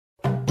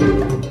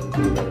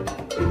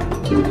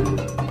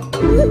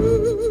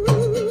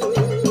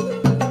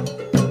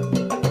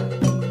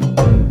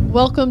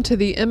Welcome to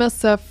the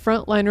MSF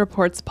Frontline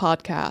Reports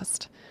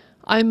podcast.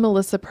 I'm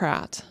Melissa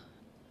Pratt.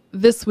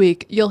 This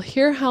week, you'll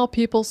hear how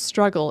people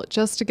struggle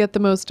just to get the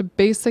most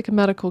basic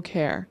medical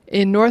care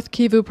in North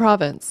Kivu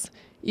province,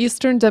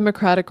 Eastern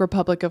Democratic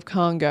Republic of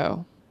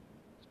Congo.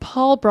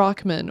 Paul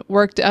Brockmann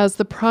worked as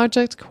the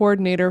project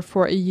coordinator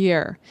for a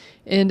year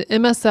in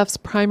MSF's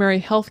primary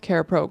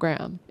healthcare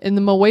program in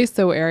the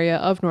Mweso area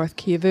of North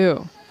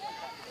Kivu.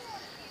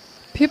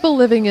 People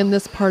living in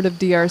this part of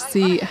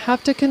DRC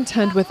have to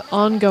contend with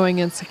ongoing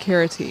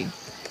insecurity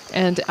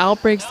and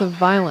outbreaks of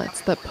violence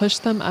that push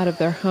them out of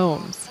their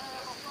homes.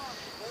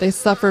 They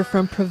suffer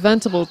from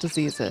preventable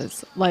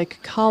diseases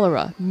like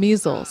cholera,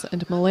 measles,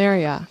 and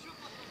malaria.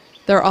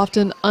 They're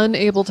often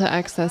unable to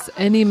access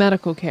any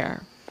medical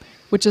care,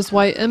 which is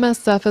why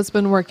MSF has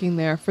been working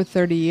there for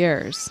 30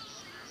 years.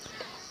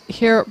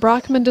 Here,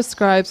 Brockmann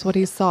describes what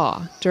he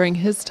saw during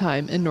his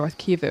time in North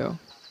Kivu.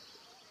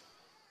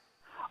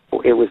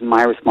 It was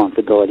my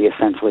responsibility,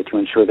 essentially, to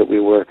ensure that we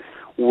were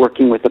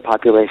working with the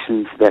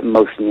populations that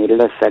most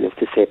needed us, that is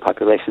to say,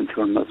 populations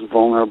who are most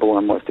vulnerable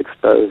or most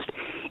exposed,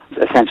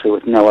 essentially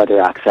with no other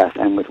access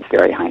and with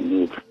very high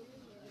needs.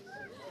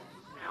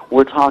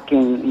 We're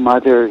talking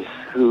mothers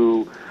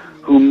who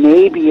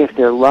maybe, if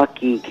they're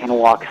lucky, can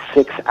walk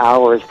 6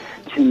 hours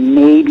to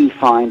maybe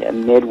find a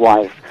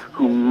midwife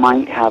who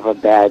might have a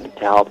bed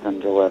to help them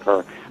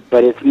deliver,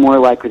 but it's more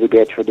likely to be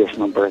a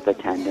traditional birth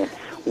attendant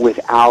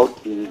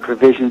without the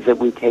provisions that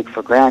we take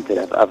for granted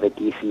of a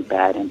decent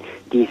bed and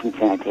decent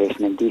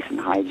sanitation and decent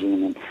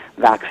hygiene and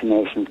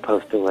vaccinations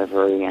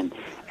post-delivery and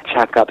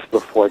checkups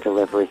before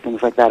delivery.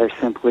 Things like that are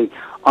simply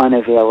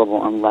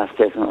unavailable unless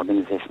there's an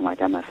organization like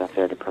MSF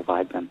there to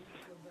provide them.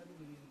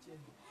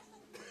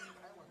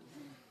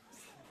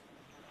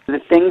 The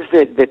things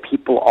that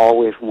people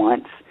always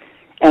want,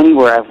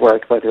 anywhere I've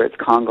worked, whether it's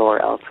Congo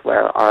or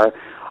elsewhere, are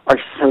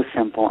so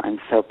simple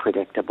and so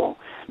predictable.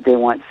 They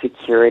want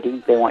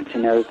security. They want to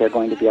know that they're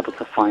going to be able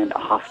to find a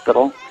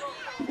hospital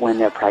when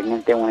they're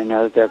pregnant. They want to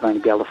know that they're going to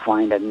be able to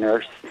find a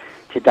nurse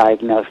to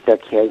diagnose their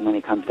kid when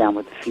he comes down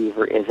with a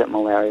fever. Is it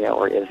malaria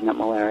or isn't it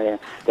malaria?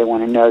 They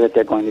want to know that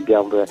they're going to be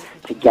able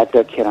to get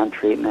their kid on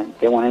treatment.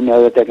 They want to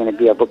know that they're going to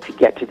be able to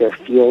get to their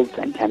fields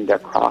and tend their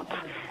crops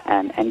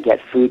and get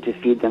food to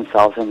feed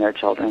themselves and their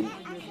children.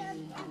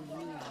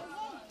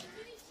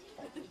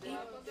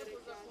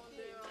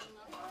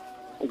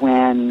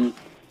 When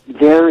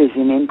there is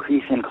an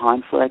increase in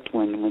conflict,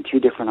 when two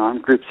different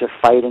armed groups are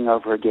fighting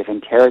over a given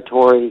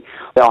territory,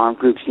 the armed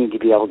groups need to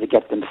be able to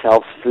get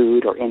themselves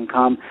food or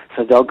income,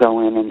 so they'll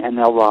go in and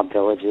they'll rob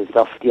villages,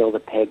 they'll steal the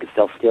pigs,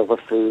 they'll steal the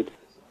food.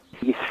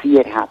 You see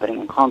it happening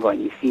in Congo,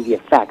 and you see the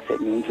effects.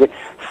 It means that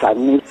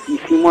suddenly you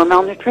see more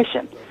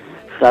malnutrition.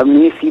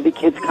 Suddenly you see the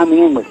kids coming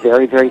in with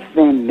very, very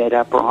thin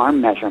mid-upper arm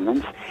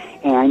measurements,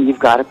 and you've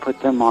got to put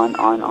them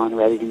on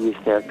ready-to-use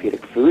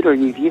therapeutic food, or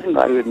you've even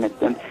got to admit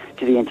them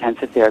to the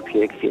intensive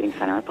therapeutic feeding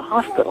center at the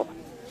hospital.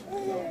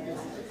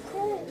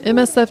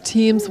 MSF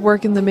teams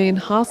work in the main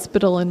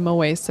hospital in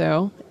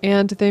Mweso,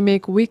 and they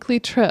make weekly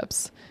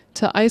trips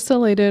to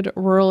isolated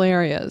rural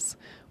areas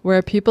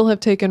where people have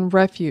taken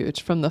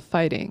refuge from the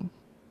fighting.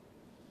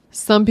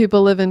 Some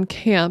people live in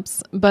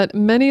camps, but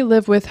many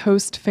live with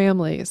host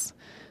families,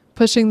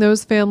 pushing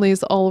those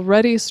families'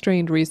 already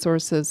strained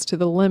resources to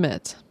the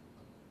limit.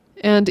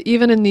 And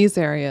even in these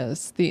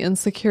areas, the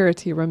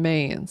insecurity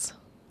remains.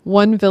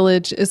 One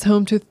village is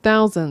home to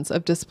thousands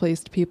of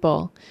displaced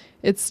people.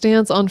 It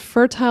stands on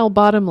fertile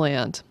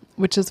bottomland,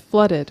 which is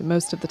flooded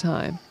most of the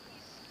time.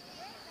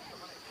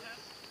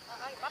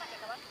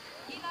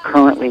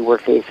 Currently, we're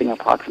facing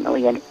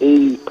approximately an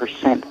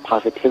 80%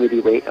 positivity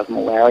rate of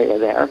malaria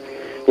there.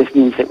 This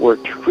means that we're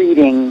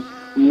treating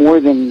more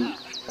than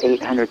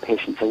 800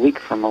 patients a week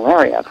for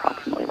malaria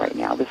approximately right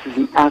now. This is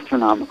an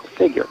astronomical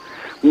figure.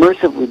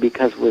 Mercifully,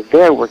 because we're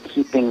there, we're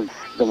keeping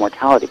the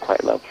mortality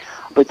quite low.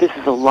 But this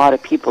is a lot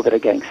of people that are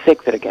getting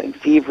sick, that are getting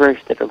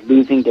feverish, that are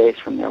losing days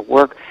from their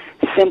work,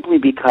 simply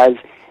because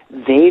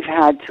they've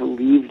had to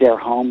leave their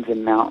homes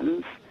in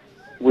mountains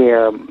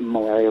where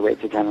malaria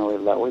rates are generally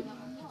lower.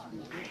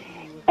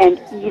 And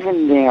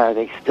even there,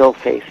 they still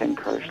face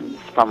incursions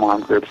from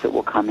armed groups that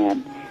will come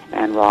in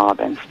and rob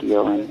and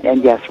steal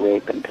and yes,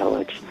 rape and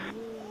pillage.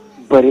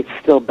 But it's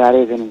still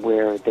better than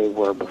where they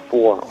were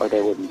before, or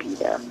they wouldn't be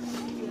there.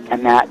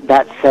 And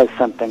that says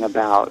something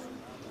about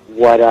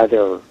what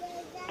other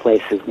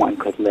places one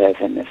could live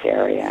in this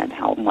area and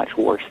how much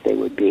worse they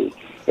would be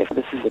if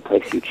this is the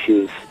place you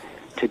choose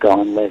to go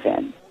and live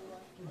in.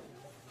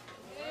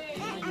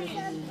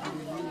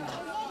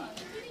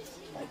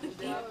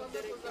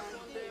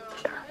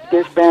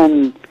 There's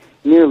been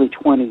nearly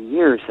 20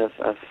 years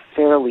of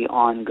fairly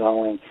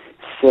ongoing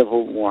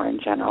civil war in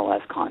general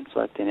as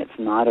conflict, and it's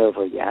not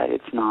over yet.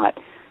 It's not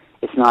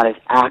as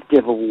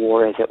active a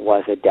war as it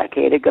was a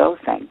decade ago,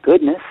 thank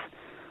goodness,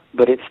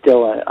 but it's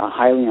still a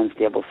highly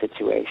unstable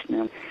situation,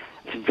 and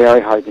it's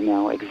very hard to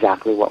know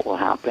exactly what will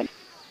happen.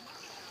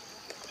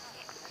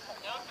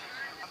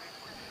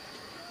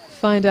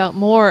 find out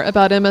more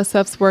about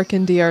MSF's work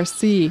in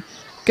DRC,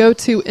 go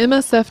to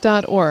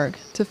msf.org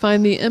to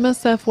find the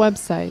MSF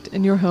website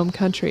in your home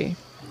country.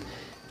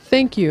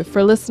 Thank you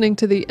for listening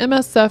to the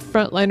MSF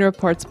Frontline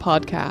Reports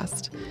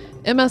podcast.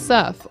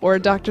 MSF, or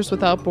Doctors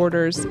Without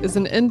Borders, is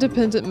an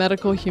independent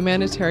medical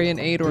humanitarian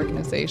aid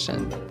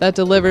organization that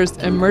delivers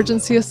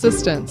emergency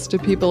assistance to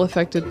people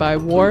affected by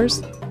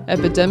wars,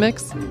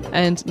 epidemics,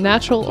 and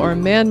natural or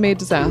man-made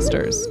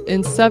disasters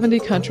in 70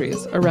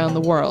 countries around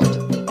the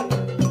world.